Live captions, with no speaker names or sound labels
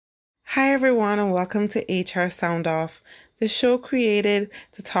Hi, everyone, and welcome to HR Sound Off, the show created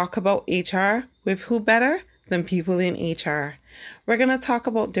to talk about HR with who better than people in HR. We're going to talk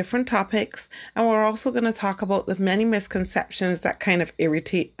about different topics, and we're also going to talk about the many misconceptions that kind of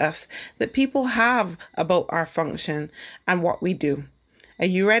irritate us that people have about our function and what we do. Are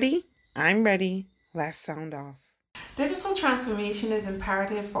you ready? I'm ready. Let's sound off. Digital transformation is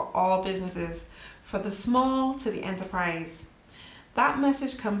imperative for all businesses, from the small to the enterprise. That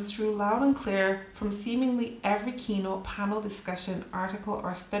message comes through loud and clear from seemingly every keynote, panel discussion, article,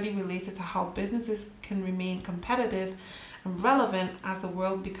 or study related to how businesses can remain competitive and relevant as the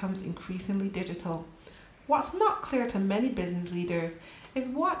world becomes increasingly digital. What's not clear to many business leaders is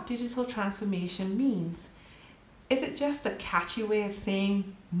what digital transformation means. Is it just a catchy way of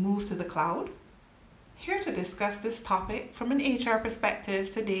saying move to the cloud? Here to discuss this topic from an HR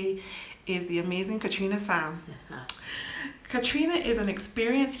perspective today is the amazing Katrina Sam. Katrina is an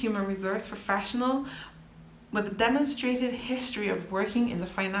experienced human resource professional with a demonstrated history of working in the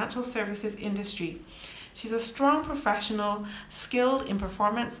financial services industry. She's a strong professional, skilled in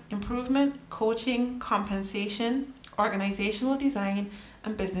performance improvement, coaching, compensation, organizational design,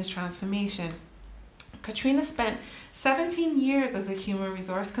 and business transformation. Katrina spent 17 years as a human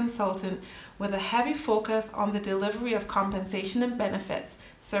resource consultant with a heavy focus on the delivery of compensation and benefits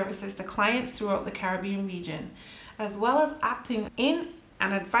services to clients throughout the Caribbean region, as well as acting in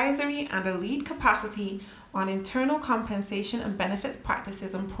an advisory and a lead capacity on internal compensation and benefits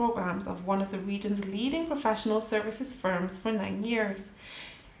practices and programs of one of the region's leading professional services firms for 9 years.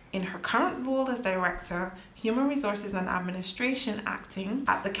 In her current role as Director, Human Resources and Administration acting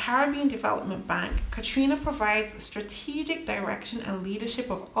at the Caribbean Development Bank, Katrina provides strategic direction and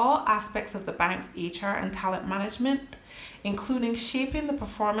leadership of all aspects of the bank's HR and talent management, including shaping the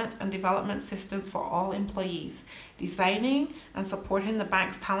performance and development systems for all employees, designing and supporting the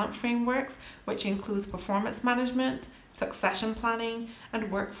bank's talent frameworks, which includes performance management, succession planning,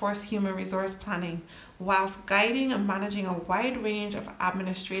 and workforce human resource planning, whilst guiding and managing a wide range of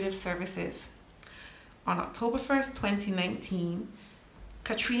administrative services. On October 1st, 2019,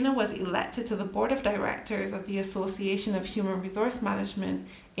 Katrina was elected to the Board of Directors of the Association of Human Resource Management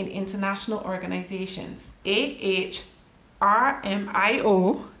in International Organizations, AHRMIO,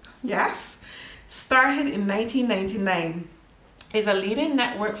 yes, started in 1999. Is a leading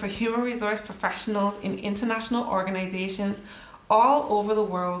network for human resource professionals in international organizations all over the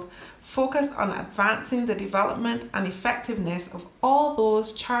world, focused on advancing the development and effectiveness of all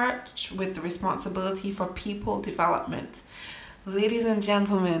those charged with the responsibility for people development. Ladies and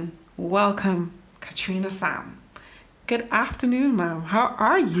gentlemen, welcome Katrina Sam. Good afternoon, ma'am. How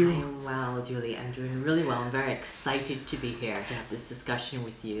are you? I am well, Julie. I'm doing really well. I'm very excited to be here to have this discussion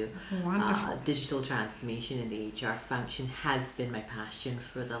with you. Wonderful. Digital transformation in the HR function has been my passion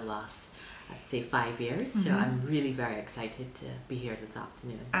for the last, I'd say, 5 years. So I'm really very excited to be here this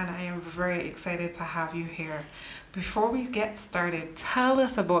afternoon. And I am very excited to have you here. Before we get started, tell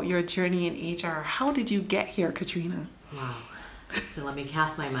us about your journey in HR. How did you get here, Katrina? Wow. So let me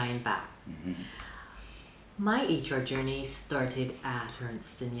cast my mind back. My HR journey started at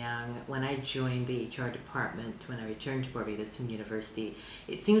Ernst & Young when I joined the HR department when I returned to Barbados from university.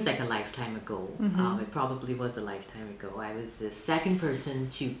 It seems like a lifetime ago. It probably was a lifetime ago. I was the second person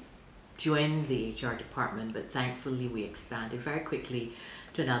to join the HR department, but thankfully we expanded very quickly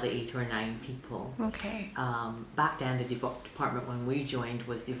to another 8 or 9 people. Okay. Back then the department when we joined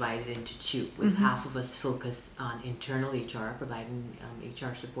was divided into 2, with half of us focused on internal HR, providing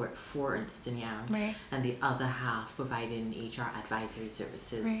HR support for Ernst & Young, Right. and the other half providing HR advisory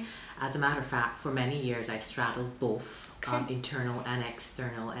services. Right. As a matter of fact, for many years I straddled both Okay. internal and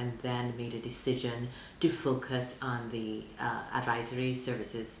external, and then made a decision to focus on the advisory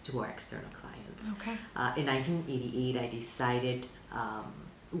services to our external clients. Okay. In 1988, I decided,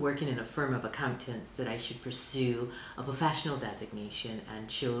 working in a firm of accountants, that I should pursue a professional designation and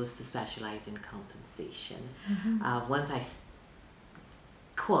chose to specialize in compensation. Once I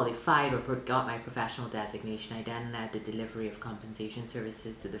qualified or got my professional designation, I then led the delivery of compensation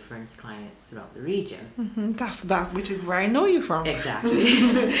services to the firm's clients throughout the region. That's which is where I know you from.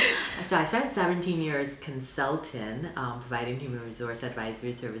 Exactly. So I spent 17 years consulting, providing human resource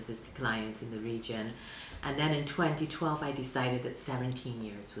advisory services to clients in the region. And then in 2012, I decided that 17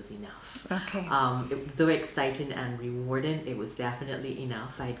 years was enough. Okay. Though exciting and rewarding, it was definitely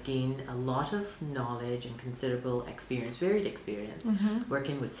enough. I'd gained a lot of knowledge and considerable experience, varied experience,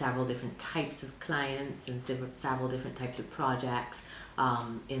 working with several different types of clients and several different types of projects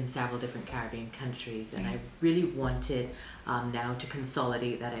in several different Caribbean countries, and I really wanted now to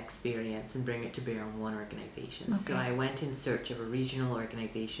consolidate that experience and bring it to bear on one organization. So I went in search of a regional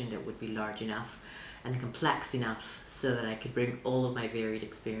organization that would be large enough and complex enough so that I could bring all of my varied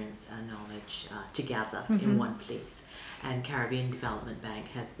experience and knowledge together in one place. And Caribbean Development Bank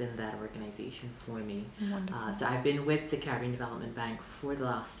has been that organization for me. So I've been with the Caribbean Development Bank for the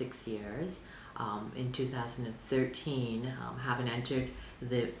last 6 years. In 2013, having entered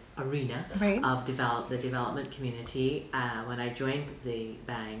the arena of the development community. When I joined the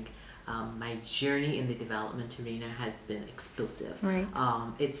bank, my journey in the development arena has been explosive.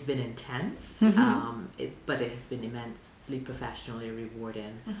 It's been intense, but it has been immensely professionally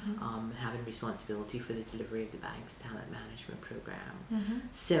rewarding, having responsibility for the delivery of the bank's talent management program.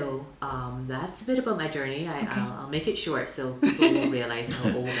 So that's a bit about my journey. I'll make it short so people won't realize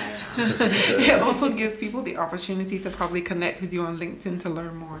how old I am. It also gives people the opportunity to probably connect with you on LinkedIn to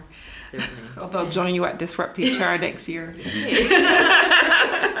learn more. Certainly. Or they'll join you at Disrupt HR next year.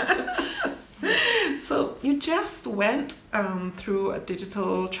 So you just went through a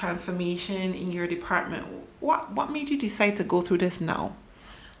digital transformation in your department. What made you decide to go through this now?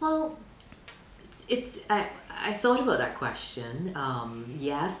 Well, I thought about that question.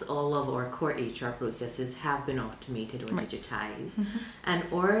 Yes, all of our core HR processes have been automated or digitized, and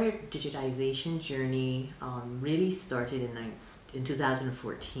our digitization journey really started in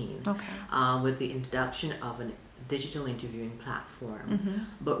 2014 with the introduction of a digital interviewing platform,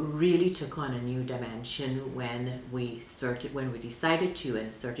 but really took on a new dimension when we decided to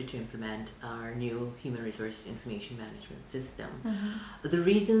and started to implement our new human resource information management system. The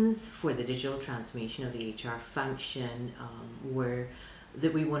reasons for the digital transformation of the HR function were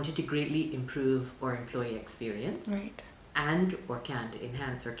that we wanted to greatly improve our employee experience and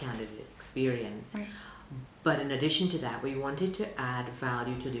enhance our candidate experience. But in addition to that, we wanted to add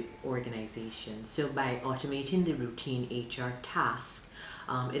value to the organization. So by automating the routine HR tasks,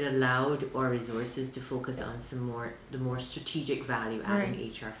 it allowed our resources to focus on the more strategic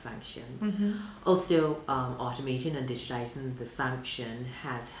value-adding HR functions. Also, automating and digitizing the function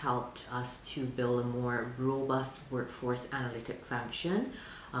has helped us to build a more robust workforce analytic function,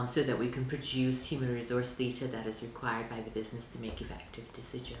 so that we can produce human resource data that is required by the business to make effective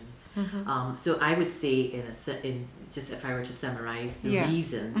decisions. So I would say, if I were to summarize the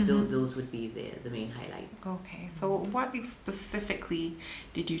reasons, those would be the main highlights. Okay, so what specifically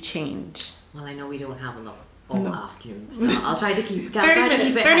did you change? Well, I know we don't have a lot all afternoon, so I'll try to keep it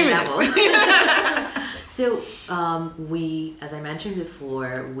high level. So we, as I mentioned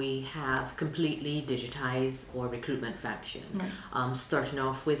before, we have completely digitized our recruitment function. Starting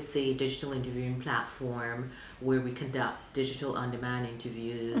off with the digital interviewing platform, where we conduct digital on-demand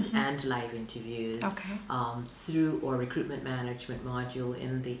interviews and live interviews through our recruitment management module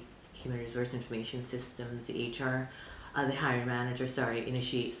in the human resource information system. The hiring manager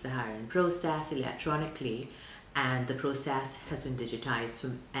initiates the hiring process electronically, and the process has been digitized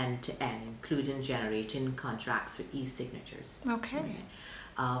from end to end, including generating contracts for e-signatures.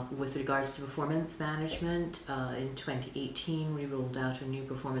 With regards to performance management, in 2018 we rolled out a new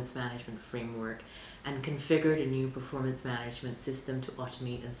performance management framework and configured a new performance management system to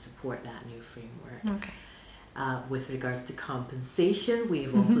automate and support that new framework. With regards to compensation, we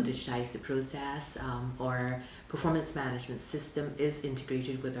have also digitized the process. Our performance management system is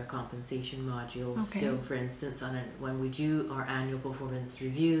integrated with our compensation module. So, for instance, when we do our annual performance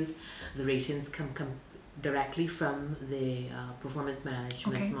reviews, the ratings come directly from the performance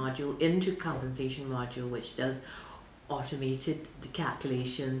management module into compensation module, which does automated the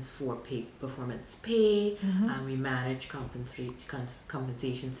calculations for performance pay, and we manage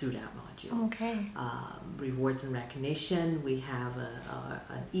compensation through that module. Rewards and recognition, we have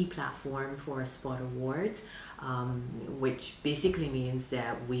an e-platform for Spot Awards, which basically means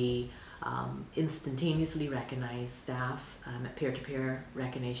that we instantaneously recognize staff, peer-to-peer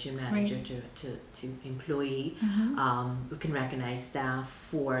recognition manager to employee. We can recognize staff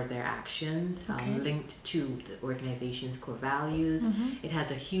for their actions linked to the organization's core values. It has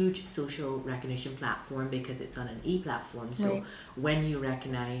a huge social recognition platform because it's on an e-platform. So when you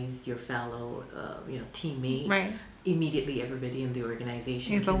recognize your fellow teammate, immediately everybody in the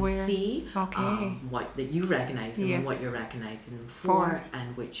organization can see what that you recognize and what you're recognizing them for,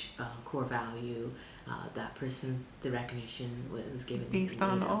 and which core value the recognition was given based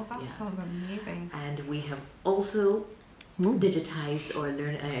on. That sounds amazing. And we have also digitized or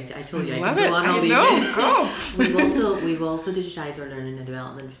learn. I told you Love I can go on all evening. We've also digitized our learning and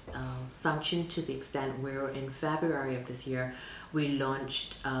development function to the extent where in February of this year we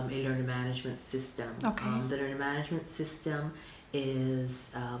launched a learner management system. Okay. The learner management system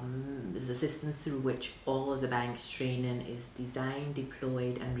is a system through which all of the bank's training is designed,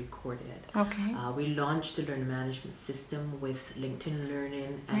 deployed, and recorded. Okay. We launched the learner management system with LinkedIn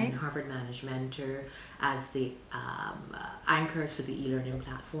Learning and Right. Harvard Managed Mentor as the anchors for the e-learning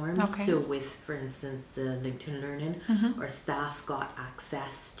platforms. Okay. So with, for instance, the LinkedIn Learning, Mm-hmm. our staff got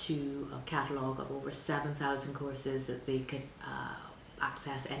access to a catalog of over 7,000 courses that they could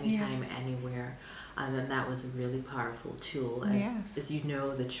access anytime, Yes. anywhere. And then that was a really powerful tool. Yes. As you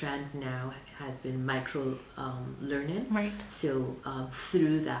know, the trend now has been micro learning. Right. So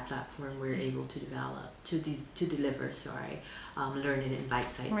through that platform, we're able to deliver learning in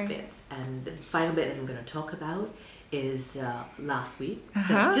bite-sized Right. bits. And the final bit that I'm going to talk about is last week.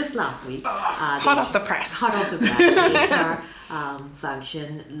 Uh-huh. So just last week, Hot off the press. Hot off the press. The HR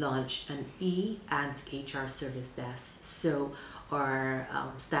function launched an and HR service desk. So our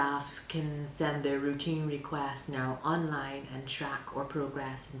staff can send their routine requests now online and track our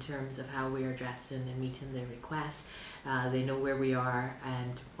progress in terms of how we're addressing and meeting their requests. They know where we are,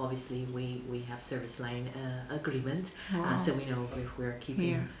 and obviously we have service line agreements, Wow. so we know if we're keeping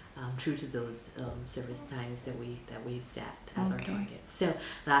Yeah. true to those service times that we've set as our Okay. target. So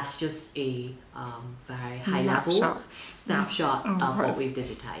that's just a very high level snapshot Oh, of what yes. we've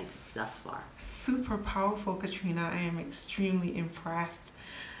digitized thus far. Super powerful, Katrina. I am extremely impressed.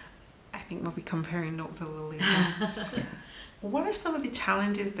 I think we'll be comparing notes a little later. What are some of the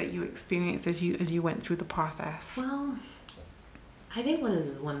challenges that you experienced as you went through the process? Well, I think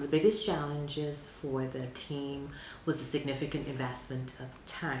one of the biggest challenges for the team was a significant investment of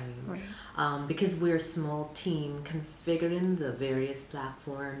time. Right. Because we're a small team, configuring the various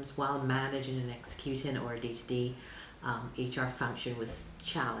platforms while managing and executing our day-to-day HR function was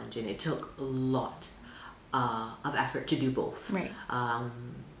challenging. It took a lot of effort to do both. Right.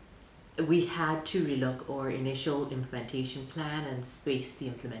 We had to relook our initial implementation plan and space the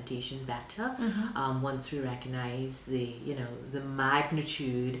implementation better. Mm-hmm. Once we recognized the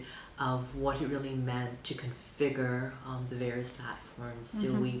magnitude of what it really meant to configure the various platforms. So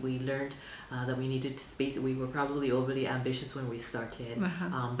Mm-hmm. we learned that we needed to space it. We were probably overly ambitious when we started,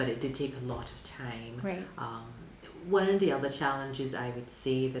 Uh-huh. but it did take a lot of time. Right. One of the other challenges I would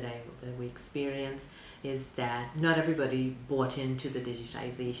say that we experienced is that not everybody bought into the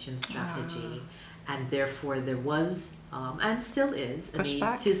digitization strategy, and therefore there was and still is a need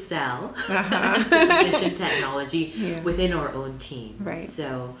Pushback. to sell Uh-huh. position technology Yeah. within our own team. Right.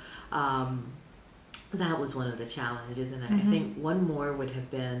 So that was one of the challenges, and I Mm-hmm. think one more would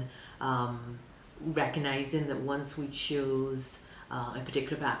have been recognizing that once we chose a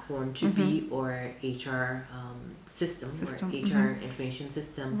particular platform to be our HR system or HR information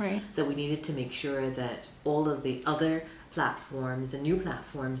system, Right. that we needed to make sure that all of the other platforms and new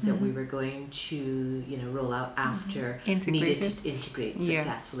platforms that we were going to roll out after needed Integrated. to integrate Yeah.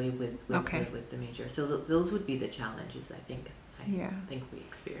 successfully with the major. So those would be the challenges I think we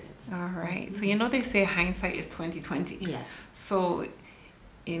experienced. All right. So they say hindsight is 20/20. Yes. So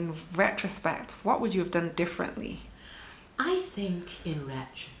in retrospect, what would you have done differently? I think in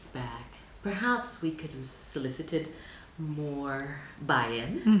retrospect, perhaps we could have solicited more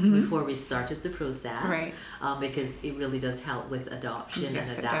buy-in before we started the process, Right. Because it really does help with adoption Yes,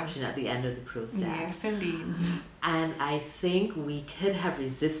 and it adaptation does. at the end of the process. Yes, indeed. And I think we could have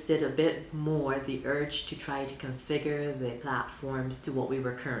resisted a bit more the urge to try to configure the platforms to what we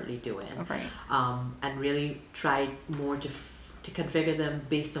were currently doing, Right. and really tried more to configure them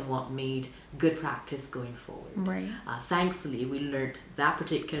based on what made good practice going forward. Right. Thankfully, we learned that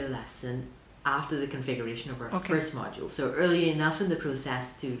particular lesson after the configuration of our Okay. first module, so early enough in the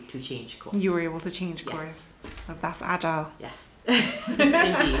process to change course. You were able to change Yes. course. Well, that's agile. Yes,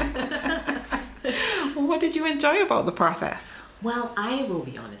 indeed. What did you enjoy about the process? Well, I will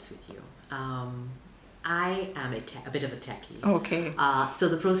be honest with you. I am a bit of a techie. Okay. So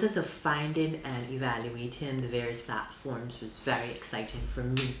the process of finding and evaluating the various platforms was very exciting for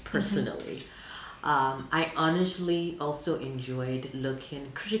me personally. I honestly also enjoyed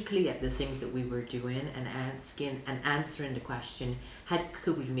looking critically at the things that we were doing and answering the question,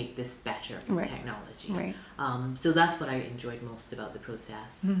 could we make this better with Right. technology? Right. So that's what I enjoyed most about the process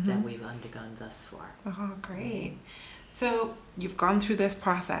that we've undergone thus far. Oh, great. So you've gone through this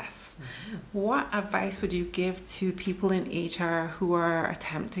process. What advice would you give to people in HR who are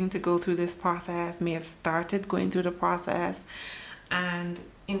attempting to go through this process, may have started going through the process, and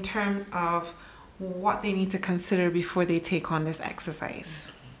in terms of what they need to consider before they take on this exercise?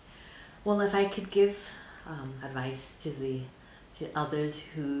 Well, if I could give advice to the To others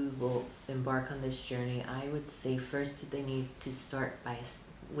who will embark on this journey, I would say first they need to start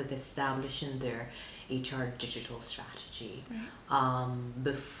with establishing their HR digital strategy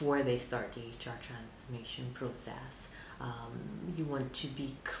before they start the HR transformation process. You want to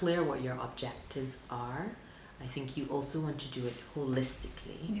be clear what your objectives are. I think you also want to do it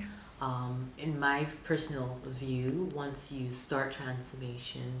holistically. Yes. In my personal view, once you start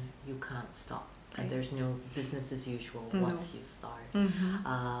transformation, you can't stop. And there's no business as usual once you start.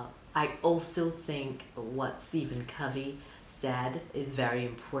 I also think what Stephen Covey said is very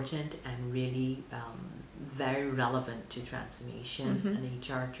important and really very relevant to transformation and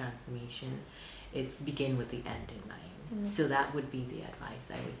HR transformation. It's begin with the end in mind. So that would be the advice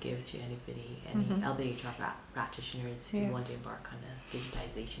I would give to any other HR practitioners who want to embark on a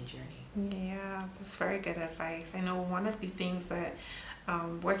digitization journey. Yeah, that's very good advice. I know one of the things that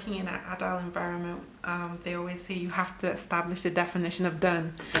working in an agile environment, they always say you have to establish the definition of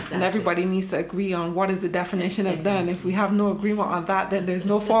done. Exactly. And everybody needs to agree on what is the definition of done. If we have no agreement on that, then there's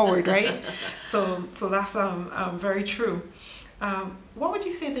no forward, right? So that's very true. What would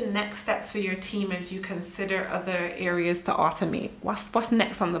you say the next steps for your team as you consider other areas to automate? What's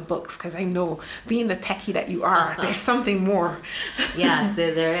next on the books? Because I know, being the techie that you are, there's something more. Yeah,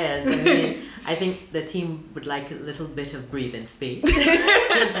 there is. I mean, I think the team would like a little bit of breathing space.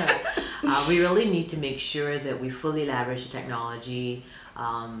 We really need to make sure that we fully leverage the technology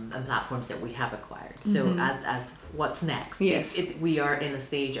and platforms that we have acquired. So as what's next? Yes. We are in a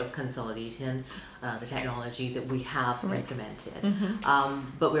stage of consolidating the technology that we have implemented.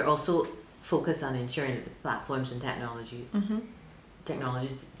 But we're also focused on ensuring that the platforms and technologies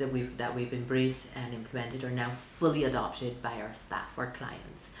that we've embraced and implemented are now fully adopted by our staff, our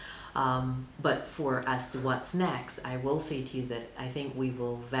clients. But for us, what's next, I will say to you that I think we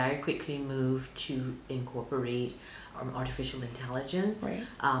will very quickly move to incorporate artificial intelligence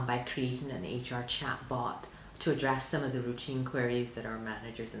by creating an HR chatbot to address some of the routine queries that our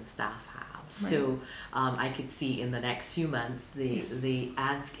managers and staff have. So I could see in the next few months the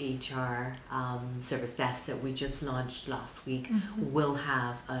Ask HR service desk that we just launched last week will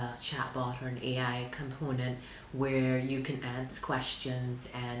have a chatbot or an AI component where you can ask questions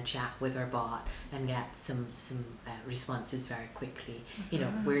and chat with our bot and get some responses very quickly. You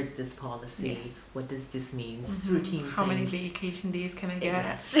know, where's this policy? Yes. What does this mean? Just routine How many things. vacation days can I get?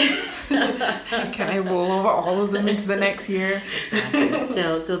 Yes. Can I roll over all of them into the next year? Exactly.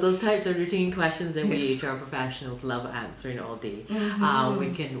 So those types of routine questions that we HR professionals love answering all day.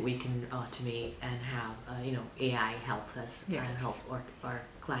 We can automate and have AI help us and help our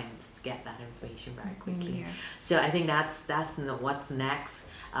clients get that information very quickly. Yes. So I think that's what's next.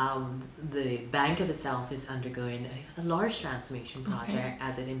 The bank of itself is undergoing a large transformation project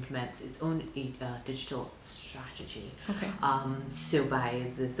as it implements its own digital strategy. So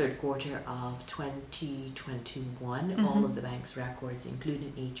by the third quarter of 2021, all of the bank's records,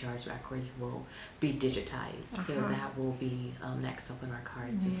 including HR's records, will be digitized. So that will be next up on our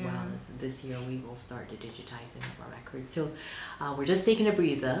cards as well. As this year, we will start the digitizing of our records. So we're just taking a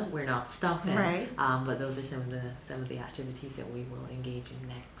breather. We're not stopping. But those are some of the activities that we will engage in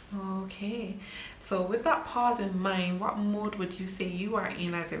next. Okay, so with that pause in mind, what mode would you say you are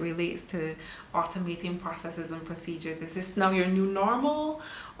in as it relates to automating processes and procedures? Is this now your new normal,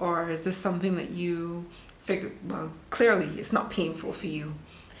 or is this something that you figure? Well, clearly it's not painful for you.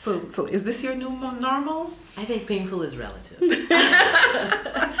 So is this your new normal? I think painful is relative.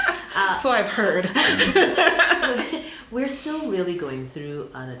 So I've heard. We're still really going through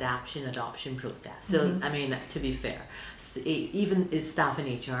an adoption process. So, I mean, to be fair, even staff in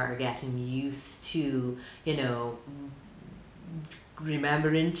HR are getting used to,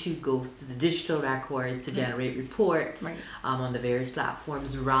 remembering to go to the digital records to generate reports on the various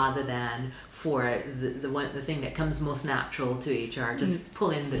platforms, rather than for the thing that comes most natural to HR, just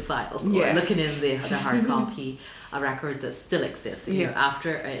pulling the files or looking in the hard copy record that still exists.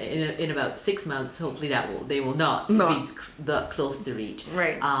 After in about 6 months, hopefully they will not be that close to reach.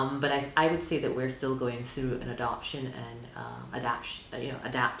 But I would say that we're still going through an adoption and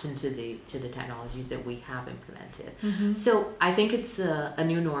adapting to the technologies that we have implemented. So I think it's a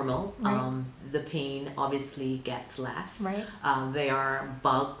new normal. The pain obviously gets less. There are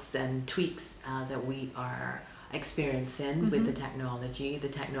bugs and tweaks that we are experiencing with the technology. The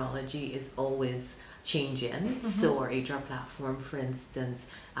technology is always changing. So our HR platform, for instance,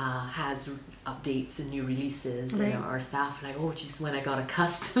 has updates and new releases, and our staff are like, oh, just when I got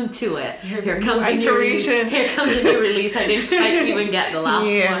accustomed to it, here comes a new release. I didn't quite even get the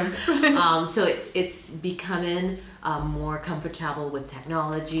last one. So it's becoming more comfortable with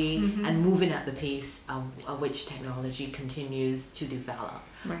technology and moving at the pace of which technology continues to develop.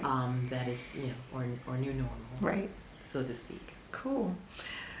 That is, our new normal, so to speak. Cool.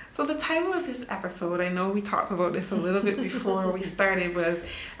 So the title of this episode, I know we talked about this a little bit before we started, was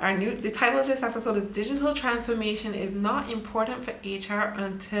the title of this episode is Digital Transformation is Not Important for HR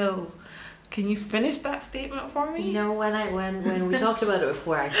Until. Can you finish that statement for me? When we talked about it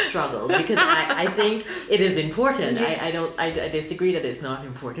before, I struggled because I think it is important. I disagree that it's not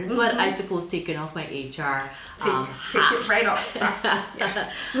important, but I suppose taking off my HR take it right off. Yes.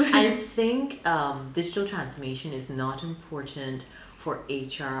 I think digital transformation is not important for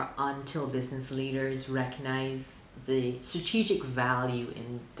HR until business leaders recognize the strategic value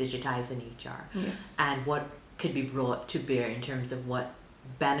in digitizing HR and what could be brought to bear in terms of what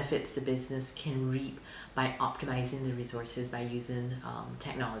benefits the business can reap by optimizing the resources by using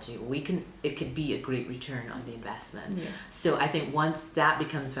technology. It could be a great return on the investment. So I think once that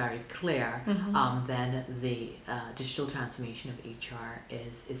becomes very clear, then the digital transformation of HR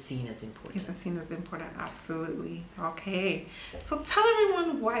is seen as important. It's seen as important, absolutely. Okay, so tell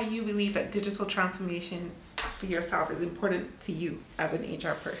everyone why you believe that digital transformation for yourself is important to you as an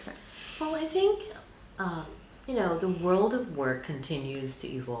HR person. Well, I think the world of work continues to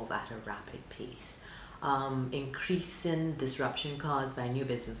evolve at a rapid pace. Increasing disruption caused by new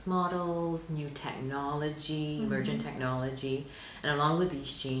business models, new technology, emergent technology, and along with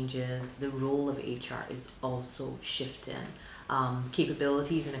these changes, the role of HR is also shifting.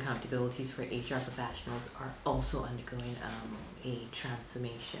 Capabilities and accountabilities for HR professionals are also undergoing a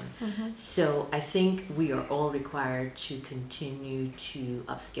transformation. So I think we are all required to continue to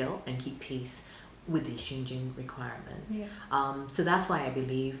upskill and keep pace with these changing requirements. So that's why I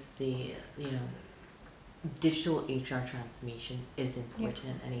believe the digital HR transformation is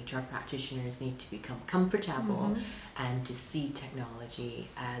important, and HR practitioners need to become comfortable and to see technology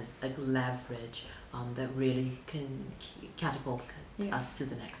as a leverage that really can catapult us to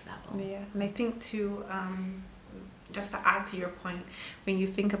the next level. And I think too, just to add to your point, when you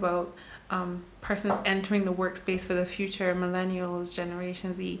think about persons entering the workspace for the future, millennials,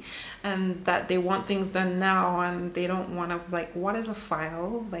 Generation Z, and that they want things done now, and they don't want to, what is a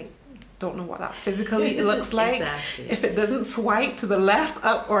file? Don't know what that physically looks like. If it doesn't swipe to the left,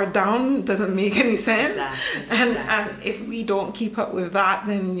 up or down, doesn't make any sense. And if we don't keep up with that,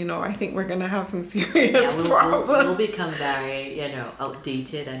 then I think we're gonna have some serious problems. We'll become very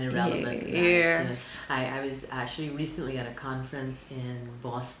outdated and irrelevant. I was actually recently at a conference in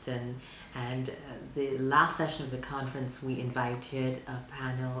Boston, and the last session of the conference we invited a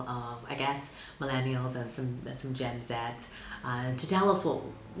panel of millennials and some Gen Zs to tell us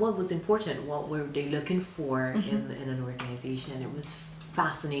what was important, what were they looking for in an organization. And it was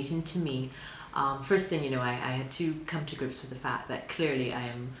fascinating to me. First thing, I had to come to grips with the fact that clearly I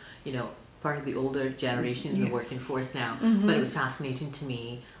am part of the older generation in the working force now, but it was fascinating to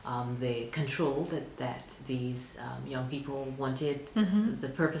me the control that these young people wanted, the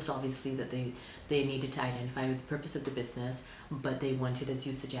purpose obviously that they needed to identify with the purpose of the business, but they wanted, as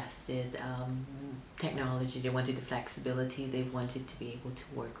you suggested, technology. They wanted the flexibility. They wanted to be able to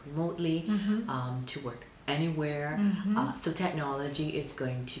work remotely, to work anywhere. So technology is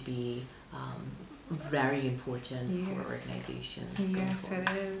going to be very important for organizations. Yes, it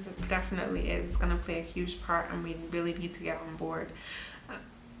is. It definitely is. It's going to play a huge part, and we really need to get on board.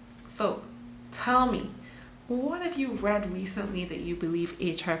 So tell me, what have you read recently that you believe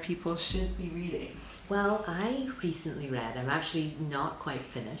HR people should be reading? Well, I recently read, I'm actually not quite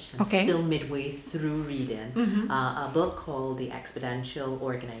finished, I'm still midway through reading, a book called The Exponential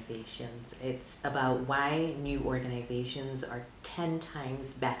Organizations. It's about why new organizations are 10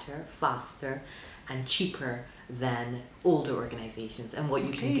 times better, faster, and cheaper than older organizations, and what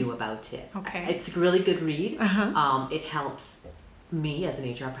you can do about it. It's a really good read. It helps me as an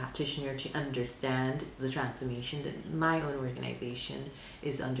HR practitioner to understand the transformation that my own organization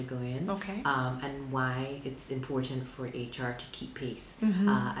is undergoing, Okay. and why it's important for HR to keep pace, Mm-hmm.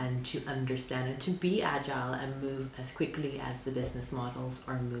 and to understand and to be agile and move as quickly as the business models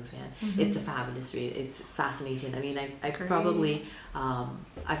are moving. Mm-hmm. It's a fabulous read. It's fascinating. I mean, I Great. probably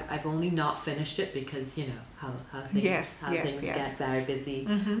I've only not finished it because you know how things Yes, yes, things yes. get very busy.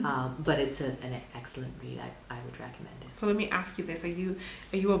 Mm-hmm. But it's an excellent read. I would recommend it. So let me ask you this: Are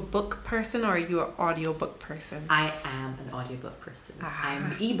you a book person or are you an audiobook person? I am an audiobook person. I'm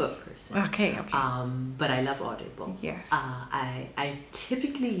an ebook person. Okay. But I love Audible. Yes. I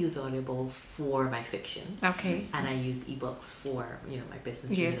typically use Audible for my fiction. Okay. And I use ebooks for my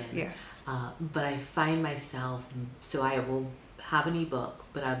business Yes. reading. Yes. But I find myself, so I will have an ebook,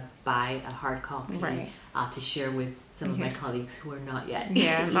 but I buy a hard copy, Right. to share with some of my Yes. colleagues who are not yet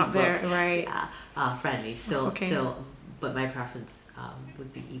Yeah, not ebook, there. Right. friendly. So Okay. but my preference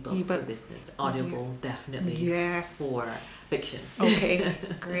would be ebooks for Ebooks. business. Audible definitely Yes. for fiction. Okay.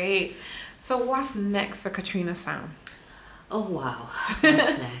 Great. So what's next for Katrina Sam? Oh wow,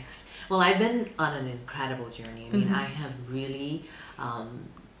 what's next? Well, I've been on an incredible journey. I mean, Mhm. I have really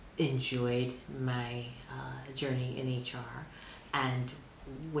enjoyed my journey in HR, and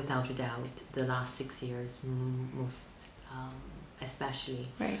without a doubt, the last 6 years, most especially.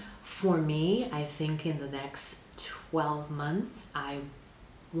 Right. For me, I think in the next 12 months, I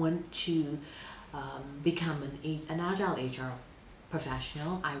want to become an agile HR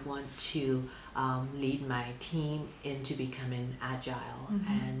professional. I want to lead my team into becoming agile, Mhm.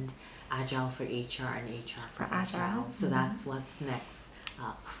 and agile for HR and HR for For agile. agile. So Mhm. that's what's next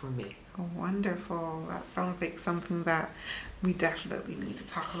for me. Oh, wonderful. That sounds like something that we definitely need to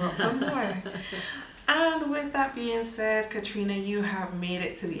talk about some more. And with that being said, Katrina, you have made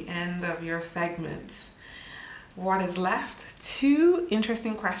it to the end of your segment. What is left? 2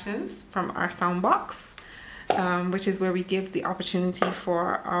 interesting questions from our soundbox, which is where we give the opportunity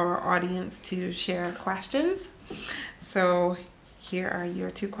for our audience to share questions. So here are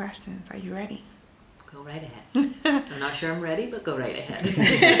your 2 questions. Are you ready? Go right ahead. I'm not sure I'm ready, but go right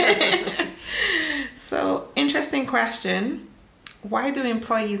ahead. So, interesting question. Why do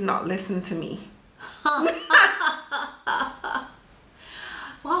employees not listen to me?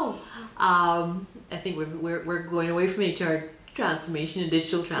 Wow. I think we're going away from HR transformation and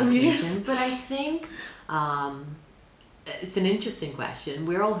digital transformation, Yes. but I think it's an interesting question.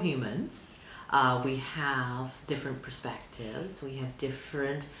 We're all humans. We have different perspectives. We have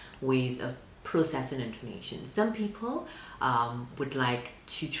different ways of processing information. Some people would like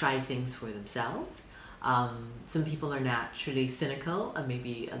to try things for themselves. Some people are naturally cynical and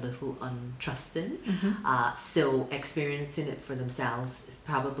maybe a little untrusting. So experiencing it for themselves is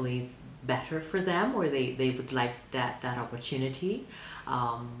probably better for them, or they would like that opportunity.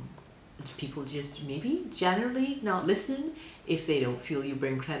 People just maybe generally not listen if they don't feel you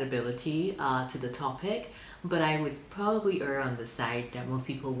bring credibility to the topic. But I would probably err on the side that most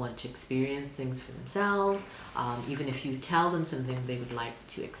people want to experience things for themselves. Even if you tell them something, they would like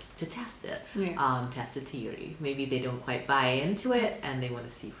to test it, Yes. test the theory. Maybe they don't quite buy into it and they want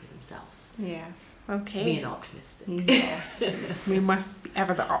to see for themselves. Yes. Okay. Being optimistic. Yes. We must be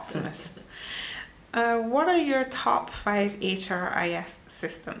ever the optimist. What are your top 5 HRIS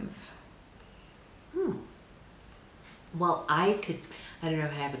systems? Well, I don't know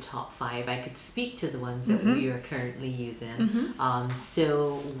if I have a top 5. I could speak to the ones that we are currently using.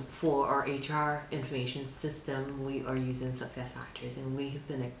 So for our HR information system, we are using SuccessFactors, and we have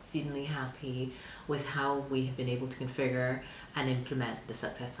been exceedingly happy with how we have been able to configure and implement the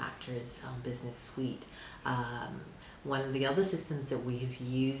SuccessFactors business suite. One of the other systems that we have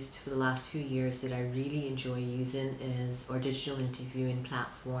used for the last few years that I really enjoy using is our digital interviewing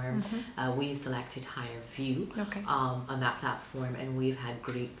platform. We've selected HireView Okay. on that platform, and we've had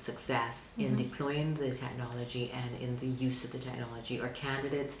great success in deploying the technology and in the use of the technology. Our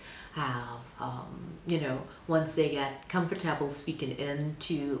candidates have, once they get comfortable speaking in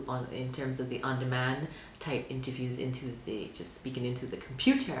terms of the on-demand type interviews just speaking into the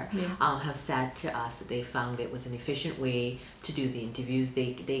computer, have said to us that they found it was an efficient way to do the interviews.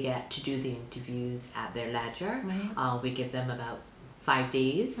 They get to do the interviews at their leisure. Right. We give them about 5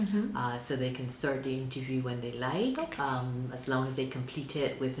 days, so they can start the interview when they like, Okay. as long as they complete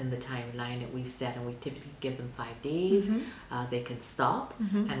it within the timeline that we've set, and we typically give them 5 days. They can stop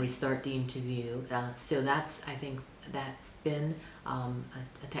and restart the interview. So I think that's been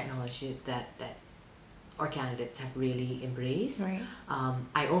a technology that our candidates have really embraced. Right.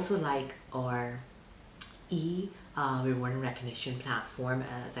 I also like our reward and recognition platform.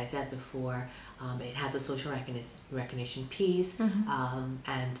 As I said before, it has a social recognition piece,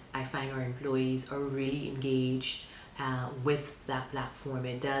 and I find our employees are really engaged with that platform.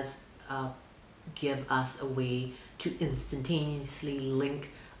 It does give us a way to instantaneously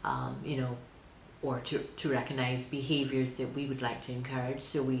link, or to recognize behaviors that we would like to encourage.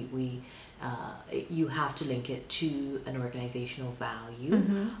 So you have to link it to an organizational value.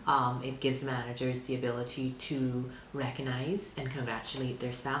 It gives managers the ability to recognize and congratulate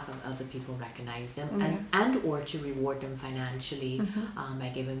their staff, and other people recognize them, and or to reward them financially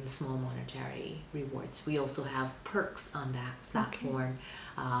by giving them small monetary rewards. We also have perks on that platform.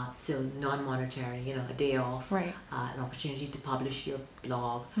 So non-monetary, a day off, an opportunity to publish your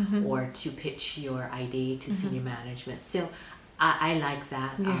blog, or to pitch your idea to senior management. So I like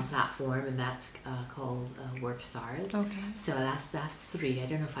that platform, and that's called WorkStars. Okay. So that's 3. I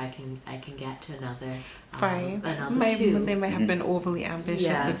don't know if I can get to another 5. Another 2. They might have been overly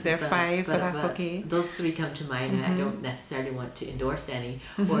ambitious if they're 5, but that's okay. Those 3 come to mind. I don't necessarily want to endorse any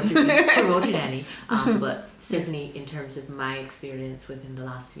or to be promoted any, but certainly in terms of my experience within the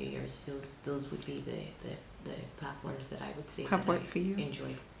last few years, those would be the platforms that I would say have worked for you.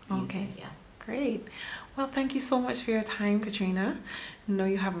 Enjoyed using. Yeah. Great. Well, thank you so much for your time, Katrina. I know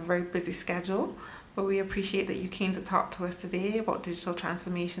you have a very busy schedule, but we appreciate that you came to talk to us today about digital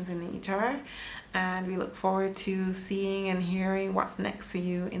transformations in HR, and we look forward to seeing and hearing what's next for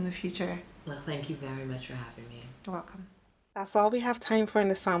you in the future. Well, thank you very much for having me. You're welcome. That's all we have time for in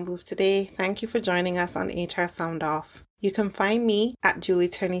the sound booth today. Thank you for joining us on HR Sound Off. You can find me at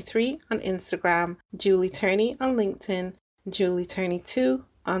JulieTurney3 on Instagram, Julie Turney on LinkedIn, JulieTurney2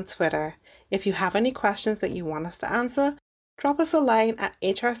 on Twitter. If you have any questions that you want us to answer, drop us a line at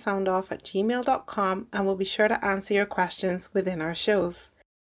hrsoundoff@gmail.com, and we'll be sure to answer your questions within our shows.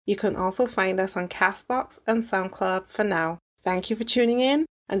 You can also find us on Castbox and SoundCloud for now. Thank you for tuning in,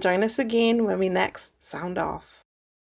 and join us again when we next sound off.